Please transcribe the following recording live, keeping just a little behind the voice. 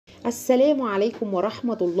السلام عليكم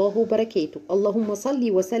ورحمة الله وبركاته. اللهم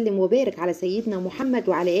صل وسلم وبارك على سيدنا محمد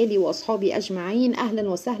وعلى آله وأصحابه أجمعين. أهلا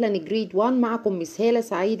وسهلا جريد 1 معكم مس هالة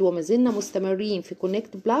سعيد، وما زلنا مستمرين في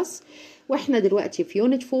كونكت بلس، واحنا دلوقتي في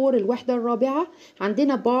يونت 4 الوحدة الرابعة.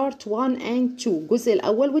 عندنا part 1 and 2، الجزء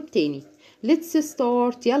الأول والتاني. Let's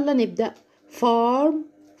start، يلا نبدأ. farm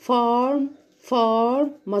farm farm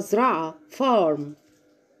مزرعة farm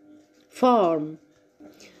farm.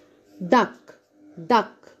 duck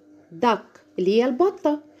duck duck اللي هي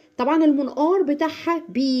البطة. طبعا المنقار بتاعها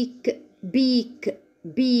بيك بيك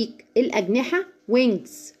بيك. الأجنحة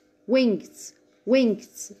wings wings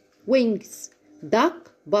wings wings. duck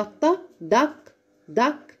بطة duck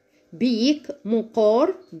duck. بيك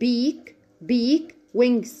منقار بيك بيك.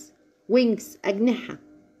 wings wings أجنحة.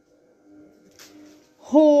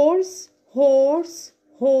 horse horse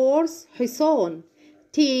horse حصان.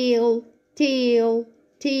 tail tail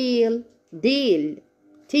tail ديل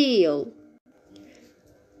tail.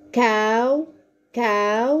 cow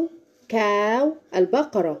cow cow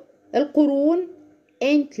البقرة. القرون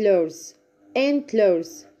antlers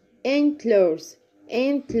antlers antlers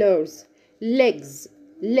antlers. legs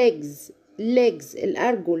legs legs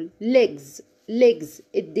الأرجل legs legs.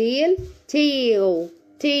 الديل tail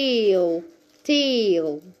tail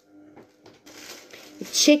tail.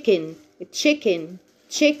 chicken chicken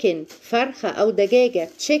chicken فرخة أو دجاجة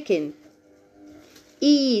chicken.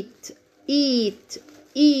 eat eat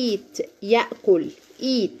eat يأكل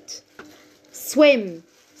eat. swim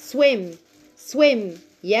swim swim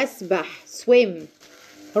يسبح swim.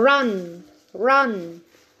 run run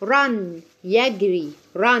run يجري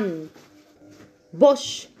run.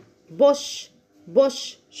 bush bush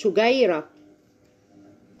bush شجيرة.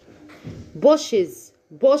 bushes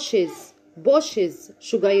bushes bushes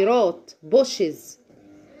شجيرات bushes.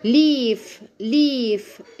 leaf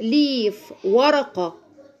leaf leaf ورقة.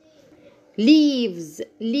 leaves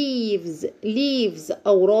leaves leaves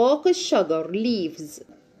أوراق الشجر leaves.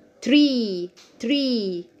 tree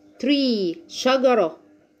tree tree شجرة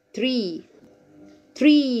tree.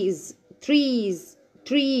 trees trees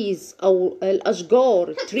trees أو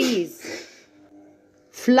الأشجار trees.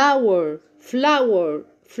 flower flower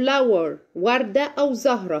flower وردة أو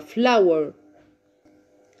زهرة flower.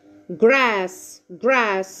 grass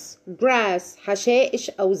grass grass حشائش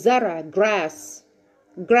أو زرع grass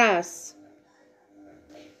grass.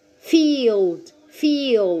 field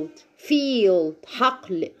field field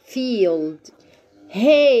حقل field.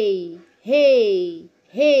 hay hay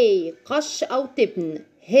hay قش أو تبن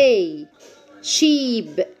hay.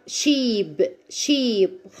 sheep sheep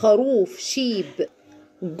sheep خروف sheep.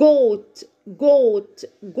 goat goat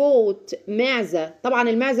goat معزة. طبعا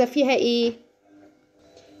المعزة فيها ايه؟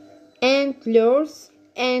 antlers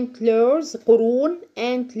antlers قرون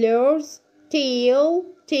antlers. tail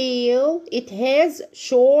tail it has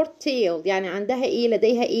short tail يعني عندها ايه؟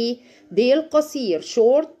 لديها ايه؟ ديل قصير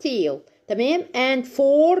short tail. تمام. and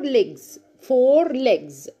four legs four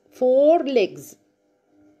legs four legs.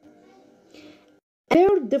 a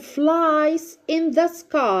bird flies in the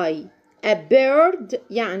sky. a bird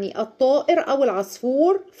يعني الطائر أو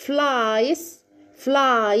العصفور. flies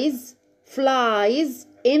flies flies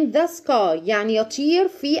in the sky يعني يطير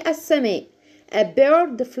في السماء. a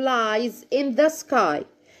bird flies in the sky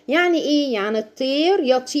يعني ايه؟ يعني الطير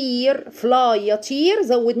يطير. fly يطير،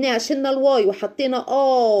 زودناها شلنا الواي وحطينا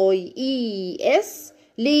اي اي اس.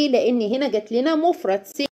 ليه؟ لان هنا جات لنا مفرد.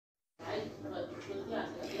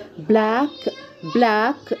 black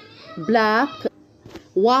black black.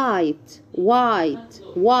 white white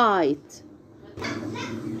white.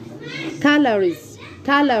 colors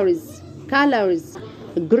colors colors.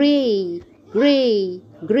 gray gray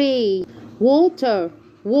gray. water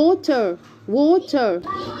water water.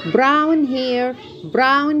 brown hair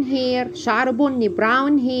brown hair شعر بني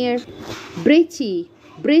brown hair. pretty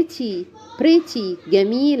pretty pretty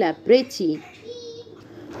جميلة pretty.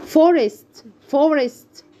 forest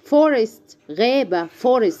forest forest غابة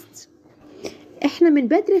forest. احنا من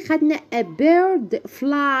بدري خدنا a bird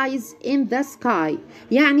flies in the sky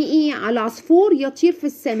يعني ايه؟ على عصفور يطير في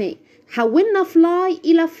السماء. حولنا fly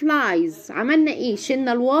الى flies، عملنا ايه؟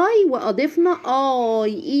 شلنا الواي واضفنا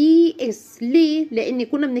اي اي اس. ليه؟ لان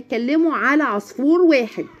كنا بنتكلموا على عصفور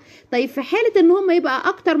واحد. طيب في حالة ان هم يبقى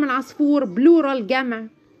اكتر من عصفور plural جمع.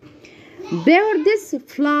 birds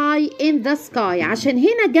fly in the sky عشان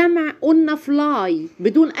هنا جمع قلنا fly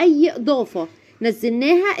بدون اي اضافة،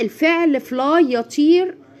 نزلناها الفعل fly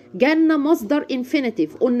يطير، جالنا مصدر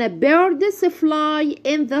infinitive قلنا birds fly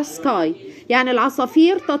in the sky يعني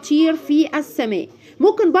العصافير تطير في السماء.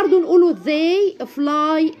 ممكن برضو نقوله they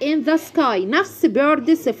fly in the sky، نفس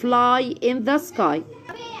birds fly in the sky.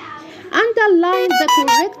 underline the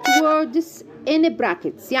correct words in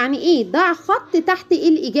brackets. يعني ايه؟ ضع خط تحت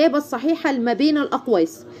الإجابة الصحيحة ما بين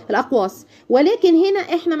الأقواس. ولكن هنا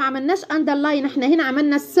احنا ما عملناش underline، احنا هنا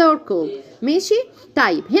عملنا circle. ماشي؟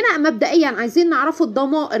 طيب هنا مبدئيا عايزين نعرفوا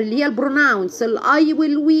الضمائر اللي هي البروناونز، I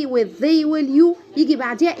will we with they will you يجي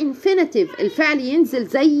بعديها infinitive، الفعل ينزل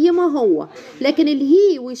زي ما هو. لكن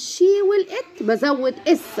الهي والشي والإت بزود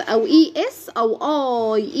اس أو اي اس أو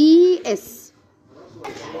اي اي اس.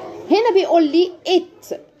 هنا بيقول لي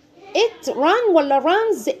it run ولا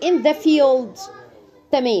runs in the field.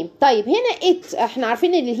 تمام. طيب هنا it احنا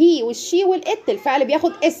عارفين ان الهي والشي والات الفعل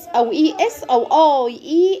بياخد اس او اي اس او اي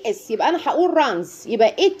اي اس، يبقى انا هقول runs،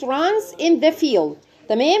 يبقى it runs in the field.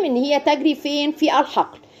 تمام، ان هي تجري فين؟ في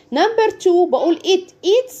الحقل. نمبر 2 بقول it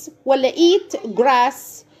eats ولا eat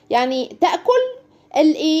grass، يعني تاكل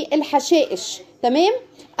الايه؟ الحشائش. تمام،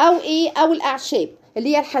 او ايه؟ او الاعشاب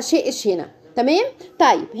اللي هي الحشائش هنا. تمام.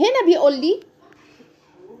 طيب هنا بيقول لي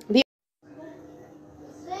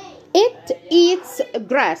it eats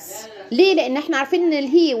grass. ليه؟ لان احنا عارفين ان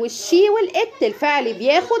الهي والشي والات الفعل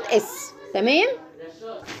بياخد اس. تمام.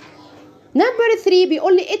 نمبر 3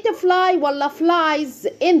 بيقول لي it fly ولا flies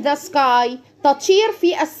in the sky، تطير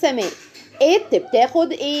في السماء. it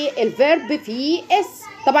بتاخد ايه؟ الفيرب فيه اس.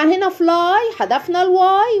 طبعا هنا fly حذفنا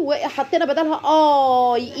الواي وحطينا بدلها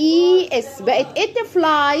اي اي اس، بقت it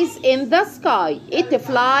flies in the sky. it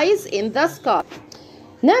flies in the sky.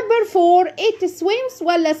 نمبر 4 it swims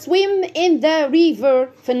ولا swim in the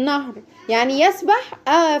river، في النهر، يعني يسبح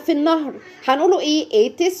في النهر. هنقوله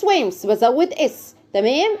ايه؟ it swims بزود اس.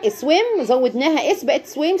 تمام، swim زودناها اس بقت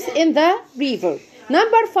swims in the river.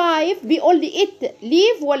 نمبر 5 بيقول لي it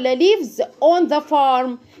live ولا lives on the farm،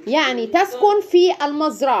 يعني تسكن في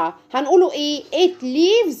المزرعة. هنقوله ايه؟ it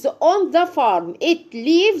lives on the farm. it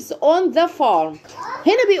lives on the farm.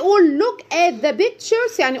 هنا بيقول look at the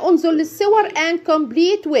pictures، يعني انظر للصور and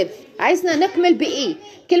complete with. عايزنا نكمل بايه؟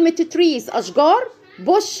 كلمة trees أشجار،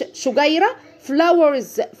 bush شجيرة،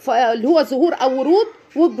 flowers اللي هو زهور أو ورود،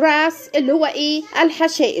 وgrass اللي هو ايه؟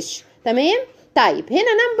 الحشائش. تمام؟ طيب هنا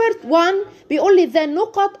نمبر 1 بيقول لي the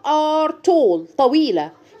نقط are tall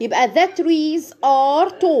طويلة، يبقى the trees are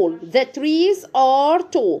tall. the trees are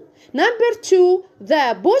tall. Number 2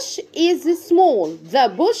 the bush is small. the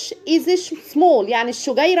bush is small، يعني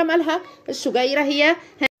الشجيرة مالها؟ الشجيرة هي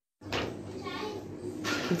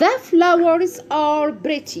the flowers are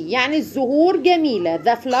pretty، يعني الزهور جميلة.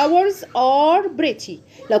 the flowers are pretty.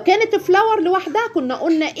 لو كانت flower لوحدها كنا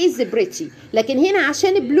قلنا is pretty، لكن هنا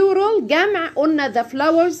عشان plural جمع قلنا the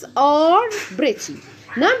flowers are pretty.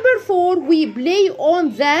 Number 4 we play on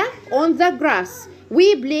the grass.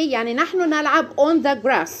 we play يعني نحن نلعب on the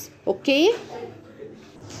grass. اوكي.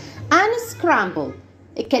 unscramble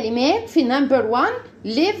الكلمات في number 1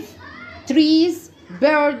 live trees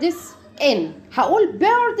birds in. هقول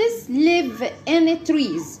birds live in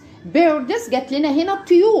trees. birds جات لنا هنا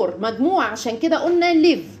طيور مجموعة، عشان كده قلنا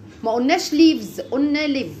live، ما قلناش leaves، قلنا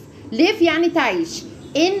live. live يعني تعيش.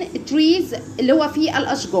 in trees اللي هو في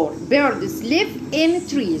الأشجار. birds live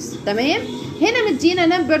in trees. تمام. هنا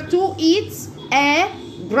مدينا number 2 eats a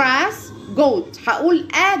grass goat. هقول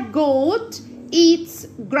a goat eats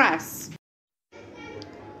grass.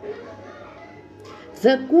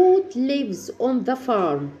 the goat lives on the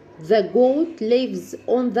farm. the goat lives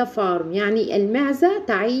on the farm يعني المعزة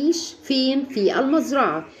تعيش فين؟ في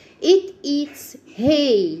المزرعة. it eats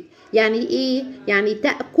hay يعني ايه؟ يعني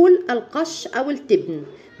تأكل القش أو التبن.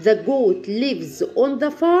 the goat lives on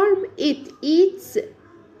the farm. it eats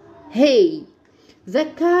hay. the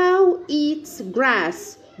cow eats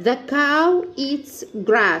grass. the cow eats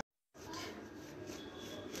grass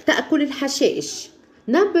تأكل الحشائش.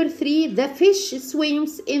 Number 3 the fish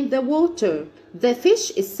swims in the water. the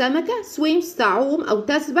fish السمكة swims تعوم أو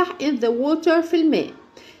تسبح in the water في الماء.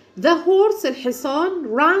 the horse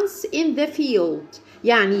الحصان runs in the field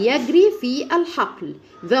يعني يجري في الحقل.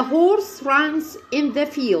 the horse runs in the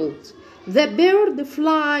field. the bird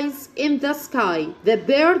flies in the sky. the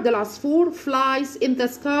bird العصفور flies in the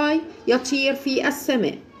sky يطير في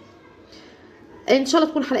السماء. ان شاء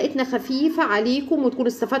الله تكون حلقتنا خفيفة عليكم وتكونوا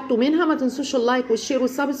استفدتوا منها. ما تنسوش اللايك والشير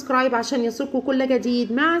والسبسكرايب عشان يصلكم كل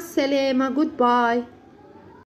جديد. مع السلامة. جود باي.